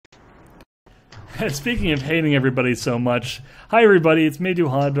Speaking of hating everybody so much, hi everybody, it's me,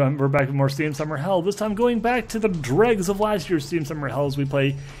 Duhad. We're back with more Steam Summer Hell. This time going back to the dregs of last year's Steam Summer Hell as we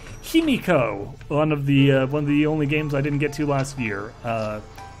play Himiko, one of the only games I didn't get to last year.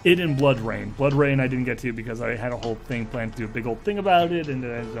 It and Blood Rain. Blood Rain I didn't get to because I had a whole thing planned to do a big old thing about it, and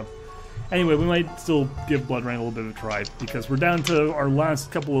it ended up... Anyway, we might still give Blood Rain a little bit of a try, because we're down to our last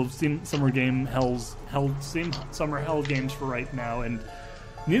couple of Steam Summer Hell games for right now, and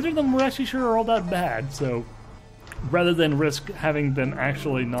neither of them we're actually sure are all that bad, so rather than risk having them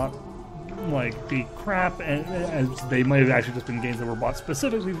actually not, like, be crap, and as they might have actually just been games that were bought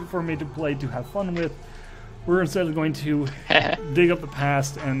specifically for me to play to have fun with, we're instead going to dig up the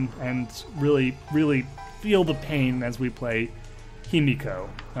past and really, really feel the pain as we play Himiko.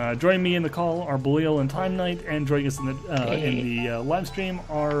 Joining me in the call are Belial and Time Knight, and joining us in the live stream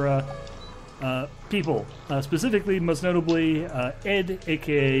are people, specifically, most notably, Ed,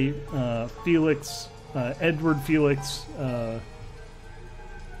 aka Felix, Edward Felix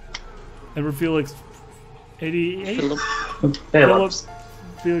 88? Phillips.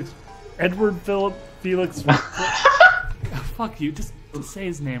 Felix, Edward Philip, Felix. Fuck you, just say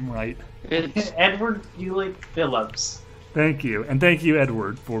his name right. It's Edward Felix Phillips. Thank you, and thank you,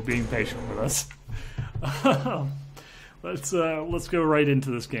 Edward, for being patient with us. Let's go right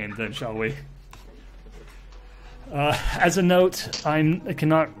into this game then, shall we? As a note, I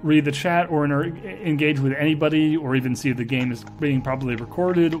cannot read the chat or engage with anybody or even see if the game is being properly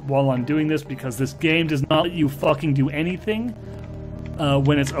recorded while I'm doing this, because this game does not let you fucking do anything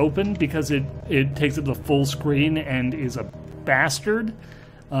when it's open, because it takes up the full screen and is a bastard.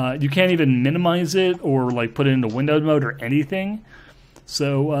 You can't even minimize it or like put it into window mode or anything.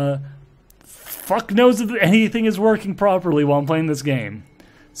 So, fuck knows if anything is working properly while I'm playing this game.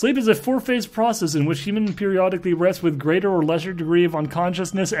 Sleep is a four-phase process in which humans periodically rest with greater or lesser degree of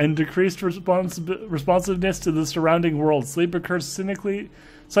unconsciousness and decreased responsiveness to the surrounding world. Sleep occurs cyclically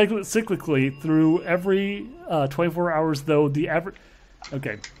through every 24 hours, though the average...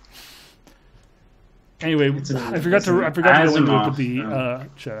 Okay. Anyway, I forgot to go into the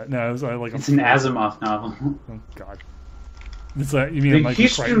shut up. No, it was like it's an Asimov novel. Oh God, it's you mean the Michael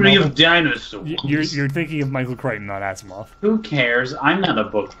history Crichton of dinosaurs. You're thinking of Michael Crichton, not Asimov. Who cares? I'm not a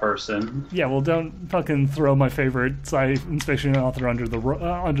book person. Yeah, well, don't fucking throw my favorite science fiction author under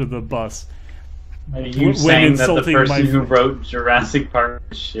the bus. Are you saying that the person who wrote Jurassic Park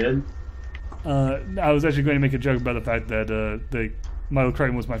is shit? I was actually going to make a joke about the fact that Michael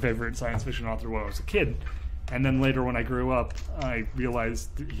Crichton was my favorite science fiction author when I was a kid, and then later when I grew up, I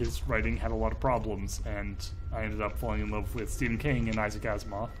realized that his writing had a lot of problems, and I ended up falling in love with Stephen King and Isaac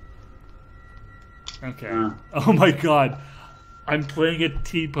Asimov. Okay. Oh my God, I'm playing a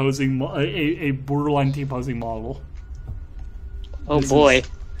T-posing, a borderline T-posing model. Oh boy.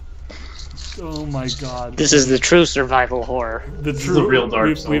 Oh my God. This is the true survival horror. This is the real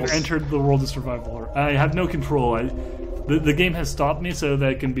Dark Souls. We've entered the world of survival horror. I have no control. The game has stopped me so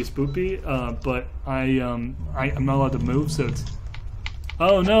that it can be spoopy, but I'm not allowed to move, so it's...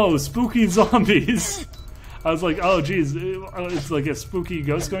 Oh no, spooky zombies! I was like, oh geez, it's like a spooky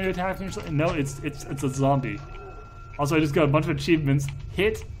ghost going to attack me or something? No, it's a zombie. Also, I just got a bunch of achievements.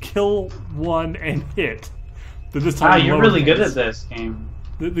 Hit, kill one, and hit. But this time you're really good at this game.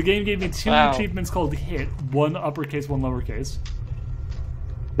 The game gave me two achievements called hit, one uppercase, one lowercase.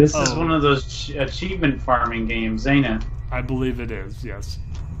 This is one of those achievement farming games, ain't it? I believe it is, yes.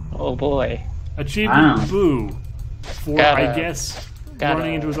 Oh boy. Achievement boo for, I guess,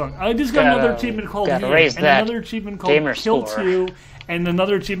 running into a zone. I just got another achievement called hit, and another achievement called kill two, and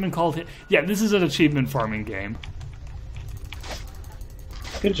another achievement called hit. Yeah, this is an achievement farming game.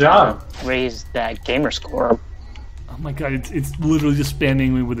 Good job. Raise that gamer score. Oh my God, it's literally just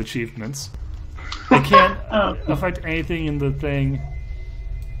spamming me with achievements. I can't affect anything in the thing.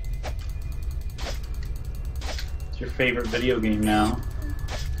 Your favorite video game now.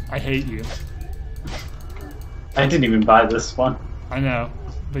 I hate you. I didn't even buy this one. I know,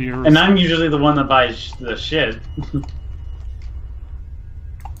 but you're... And I'm usually the one that buys the shit.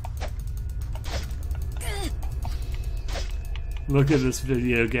 Look at this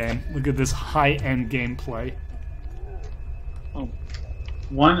video game. Look at this high-end gameplay.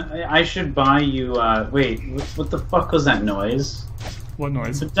 I should buy you, wait, what the fuck was that noise? What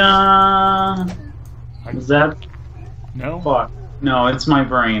noise? Ta-da! Was that... No? Fuck. No, it's my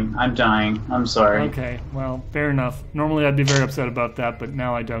brain. I'm dying. I'm sorry. Okay, well, fair enough. Normally I'd be very upset about that, but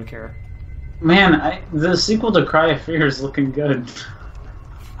now I don't care. Man, the sequel to Cry of Fear is looking good.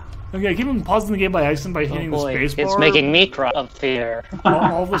 Okay, I keep on pausing the game by accident by hitting the spacebar. It's making me cry of fear.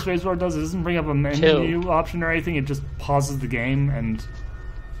 All the spacebar does is it doesn't bring up a menu option or anything, it just pauses the game and...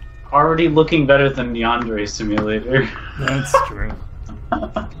 already looking better than Yandere Simulator. That's true.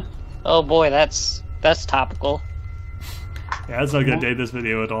 Oh boy, that's topical. Yeah, that's not gonna date this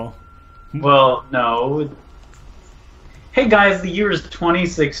video at all. Well, no. Hey guys, the year is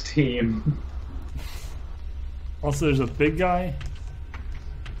 2016. Also, there's a big guy.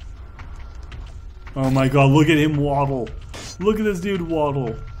 Oh my god, look at him waddle. Look at this dude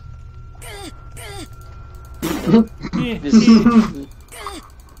waddle.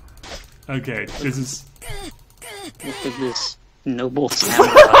 Okay, this is... Look at this noble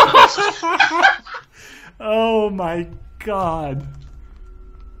samurai. Oh my god.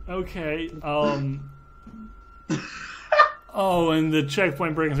 Okay, Oh, and the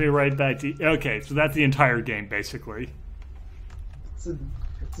checkpoint brings me right back to... Okay, so that's the entire game, basically. It's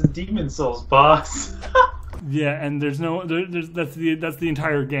a Demon Souls boss. Yeah, and there's no... that's the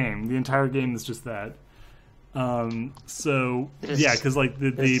entire game. The entire game is just that. So, yeah, because, like,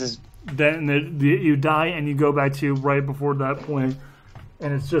 you die and you go back to right before that point,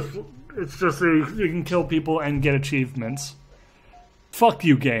 and it's just so you can kill people and get achievements. Fuck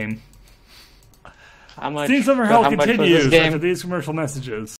you, game. How much? Steam Summer how Hell much was this continues game? after these commercial messages.